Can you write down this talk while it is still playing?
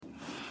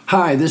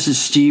Hi, this is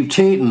Steve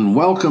Tayton.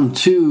 Welcome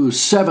to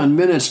 7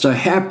 Minutes to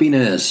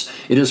Happiness.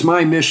 It is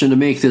my mission to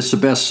make this the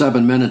best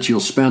 7 minutes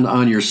you'll spend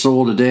on your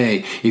soul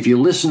today. If you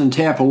listen and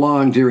tap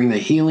along during the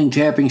healing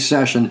tapping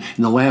session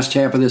in the last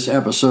half of this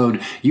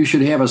episode, you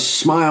should have a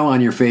smile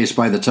on your face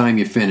by the time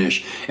you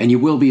finish, and you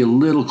will be a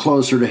little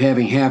closer to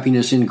having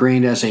happiness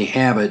ingrained as a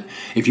habit.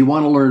 If you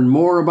want to learn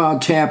more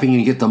about tapping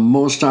and get the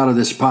most out of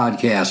this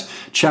podcast,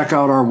 check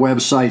out our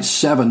website,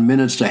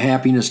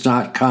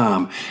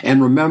 7minutestohappiness.com.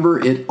 And remember,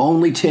 it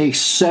only takes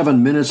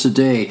 7 minutes a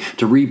day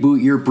to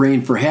reboot your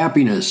brain for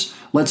happiness.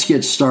 Let's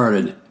get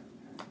started.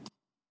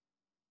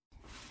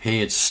 Hey,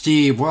 it's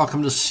Steve.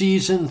 Welcome to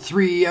Season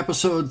 3,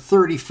 Episode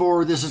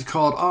 34. This is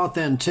called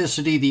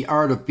Authenticity, the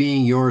Art of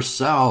Being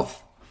Yourself.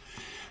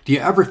 Do you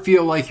ever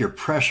feel like you're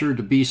pressured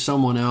to be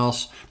someone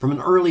else? From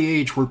an early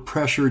age, we're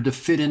pressured to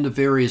fit into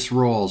various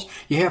roles.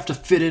 You have to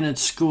fit in at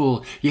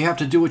school. You have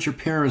to do what your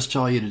parents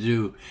tell you to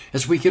do.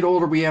 As we get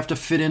older, we have to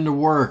fit into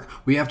work.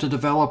 We have to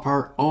develop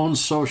our own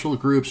social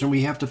groups, and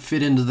we have to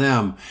fit into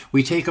them.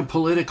 We take a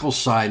political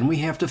side, and we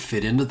have to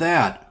fit into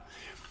that.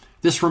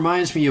 This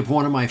reminds me of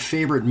one of my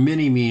favorite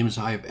mini-memes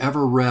I've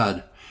ever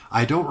read.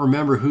 I don't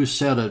remember who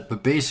said it,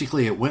 but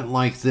basically it went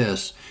like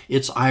this.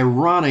 It's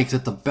ironic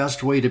that the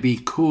best way to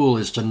be cool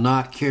is to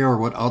not care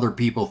what other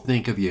people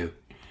think of you.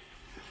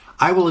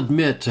 I will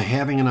admit to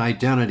having an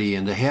identity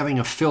and to having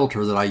a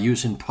filter that I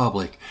use in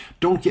public.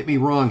 Don't get me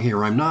wrong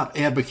here. I'm not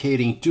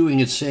advocating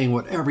doing and saying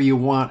whatever you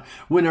want,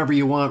 whenever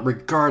you want,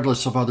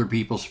 regardless of other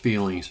people's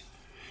feelings.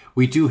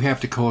 We do have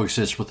to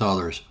coexist with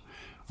others.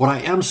 What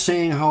I am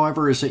saying,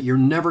 however, is that you're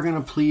never going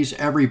to please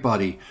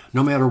everybody.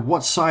 No matter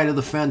what side of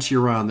the fence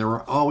you're on, there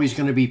are always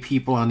going to be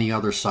people on the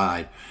other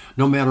side.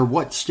 No matter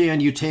what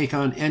stand you take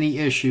on any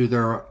issue,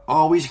 there are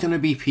always going to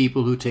be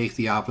people who take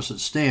the opposite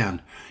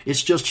stand.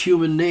 It's just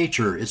human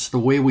nature. It's the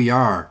way we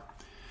are.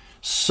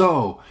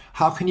 So,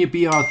 how can you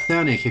be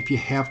authentic if you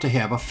have to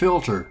have a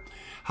filter?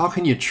 How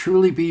can you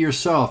truly be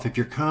yourself if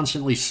you're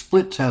constantly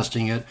split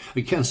testing it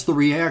against the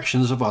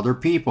reactions of other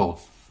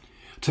people?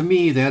 To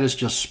me, that is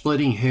just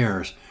splitting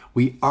hairs.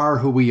 We are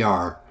who we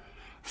are.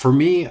 For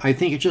me, I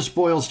think it just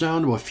boils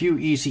down to a few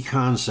easy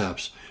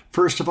concepts.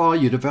 First of all,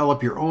 you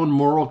develop your own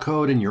moral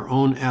code and your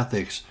own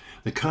ethics.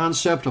 The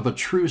concept of a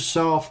true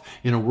self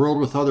in a world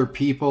with other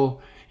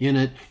people in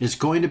it is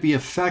going to be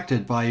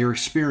affected by your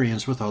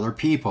experience with other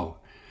people.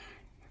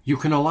 You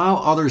can allow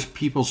other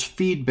people's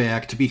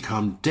feedback to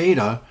become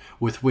data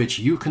with which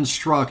you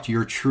construct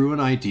your true and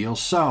ideal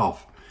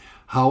self.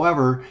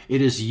 However,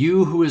 it is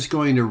you who is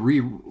going to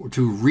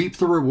reap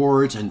the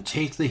rewards and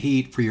take the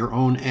heat for your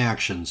own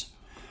actions.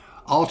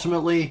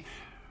 Ultimately,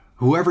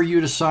 whoever you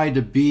decide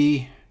to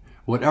be,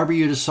 whatever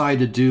you decide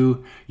to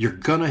do, you're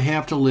going to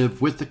have to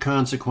live with the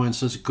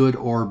consequences, good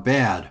or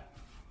bad.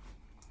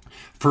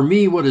 For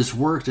me, what has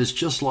worked is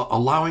just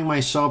allowing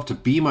myself to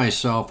be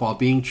myself while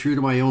being true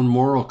to my own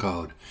moral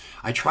code.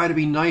 I try to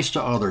be nice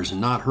to others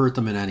and not hurt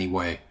them in any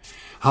way.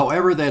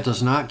 However, that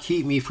does not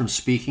keep me from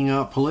speaking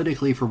out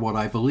politically for what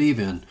I believe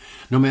in.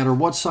 No matter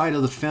what side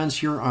of the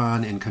fence you're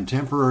on in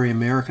contemporary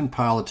American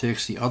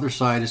politics, the other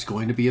side is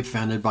going to be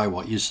offended by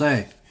what you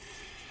say.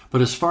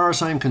 But as far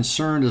as I'm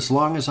concerned, as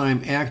long as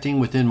I'm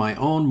acting within my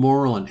own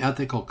moral and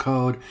ethical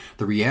code,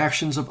 the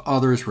reactions of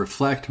others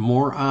reflect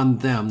more on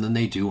them than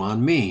they do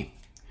on me.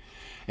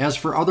 As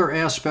for other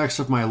aspects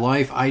of my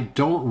life, I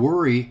don't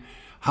worry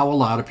how a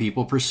lot of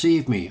people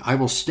perceive me. I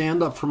will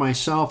stand up for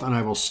myself and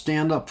I will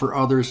stand up for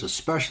others,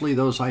 especially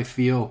those I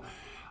feel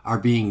are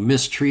being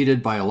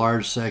mistreated by a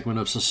large segment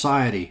of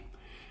society.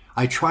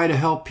 I try to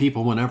help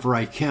people whenever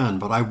I can,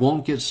 but I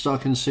won't get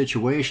stuck in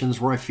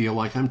situations where I feel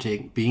like I'm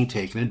being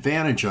taken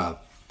advantage of.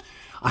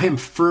 I am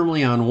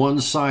firmly on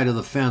one side of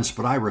the fence,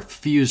 but I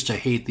refuse to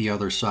hate the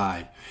other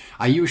side.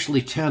 I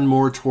usually tend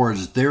more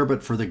towards there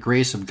but for the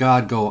grace of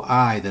God go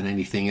I than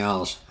anything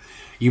else.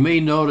 You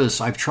may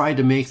notice I've tried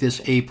to make this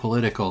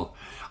apolitical.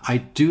 I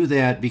do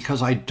that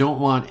because I don't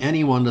want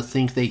anyone to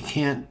think they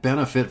can't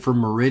benefit from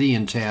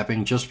meridian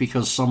tapping just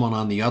because someone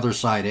on the other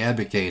side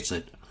advocates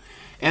it.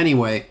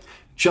 Anyway,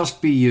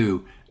 just be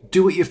you.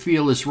 Do what you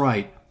feel is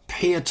right.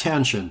 Pay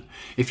attention.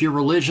 If your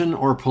religion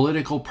or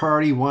political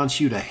party wants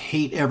you to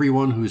hate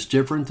everyone who's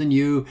different than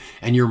you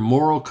and your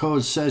moral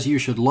code says you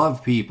should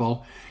love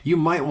people, you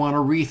might want to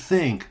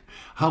rethink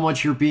how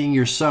much you're being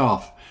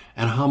yourself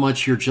and how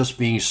much you're just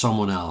being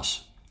someone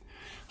else.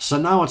 So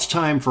now it's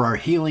time for our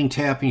healing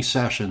tapping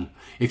session.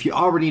 If you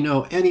already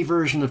know any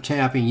version of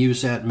tapping,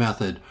 use that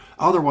method.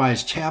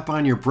 Otherwise, tap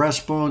on your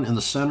breastbone in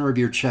the center of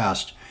your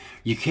chest.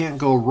 You can't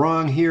go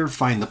wrong here.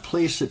 Find the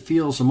place that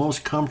feels the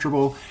most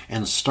comfortable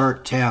and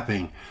start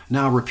tapping.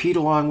 Now repeat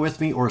along with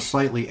me or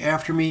slightly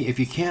after me. If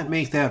you can't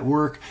make that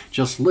work,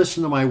 just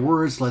listen to my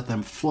words. Let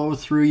them flow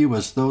through you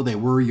as though they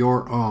were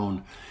your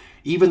own.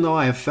 Even though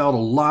I have felt a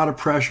lot of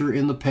pressure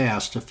in the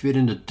past to fit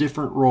into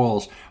different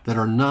roles that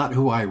are not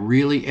who I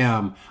really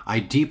am, I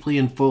deeply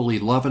and fully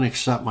love and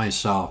accept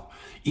myself.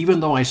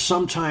 Even though I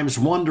sometimes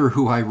wonder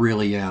who I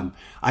really am,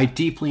 I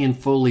deeply and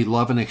fully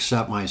love and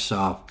accept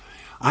myself.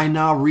 I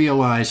now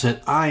realize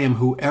that I am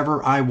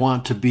whoever I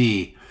want to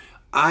be.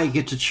 I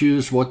get to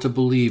choose what to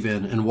believe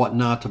in and what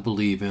not to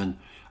believe in.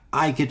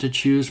 I get to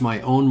choose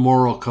my own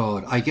moral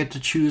code. I get to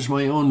choose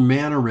my own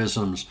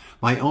mannerisms,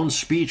 my own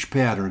speech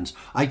patterns.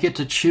 I get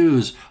to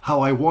choose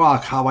how I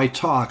walk, how I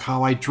talk,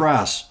 how I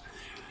dress.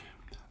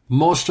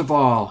 Most of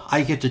all,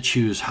 I get to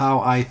choose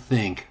how I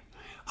think.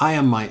 I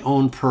am my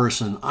own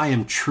person. I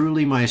am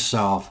truly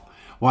myself.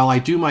 While I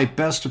do my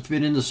best to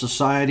fit into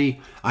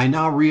society, I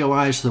now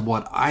realize that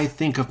what I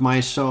think of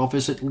myself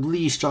is at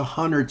least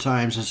 100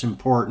 times as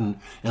important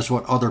as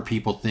what other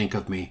people think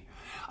of me.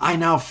 I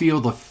now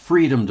feel the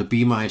freedom to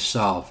be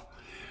myself.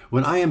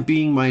 When I am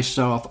being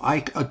myself,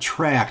 I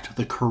attract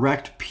the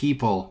correct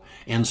people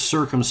and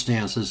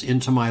circumstances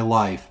into my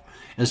life.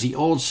 As the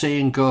old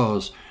saying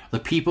goes, the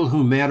people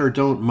who matter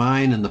don't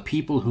mind, and the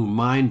people who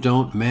mind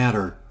don't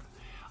matter.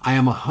 I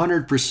am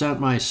 100%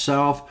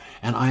 myself,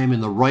 and I am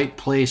in the right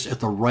place at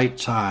the right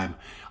time.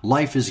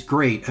 Life is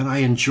great, and I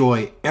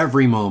enjoy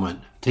every moment.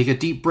 Take a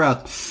deep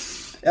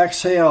breath,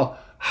 exhale,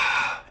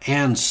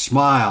 and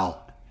smile.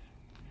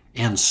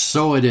 And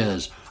so it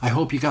is. I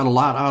hope you got a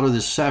lot out of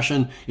this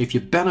session. If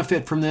you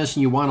benefit from this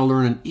and you want to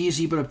learn an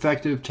easy but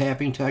effective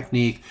tapping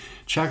technique,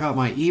 check out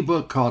my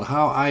ebook called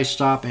How I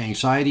Stop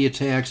Anxiety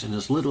Attacks in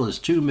as little as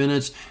 2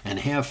 minutes and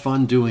have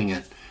fun doing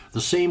it. The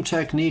same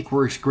technique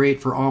works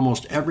great for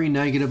almost every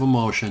negative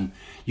emotion.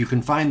 You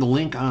can find the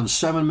link on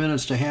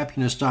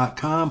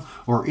 7minutstohappiness.com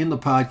or in the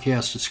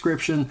podcast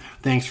description.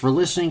 Thanks for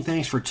listening,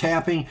 thanks for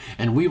tapping,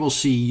 and we will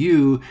see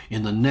you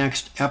in the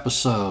next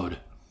episode.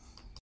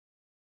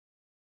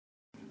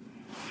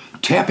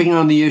 Tapping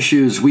on the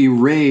issues we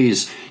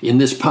raise in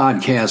this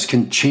podcast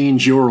can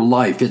change your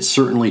life. It's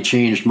certainly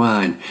changed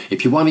mine.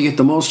 If you want to get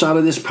the most out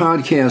of this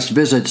podcast,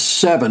 visit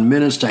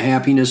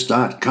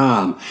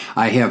 7minutstohappiness.com.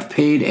 I have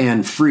paid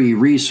and free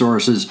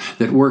resources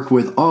that work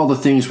with all the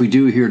things we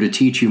do here to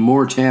teach you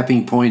more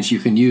tapping points you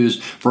can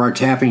use for our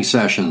tapping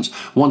sessions.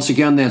 Once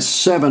again, that's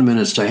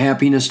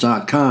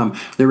 7minutstohappiness.com.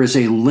 There is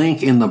a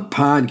link in the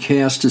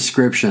podcast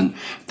description.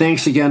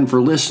 Thanks again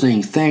for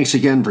listening. Thanks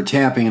again for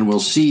tapping, and we'll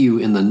see you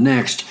in the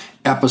next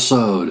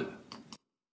episode.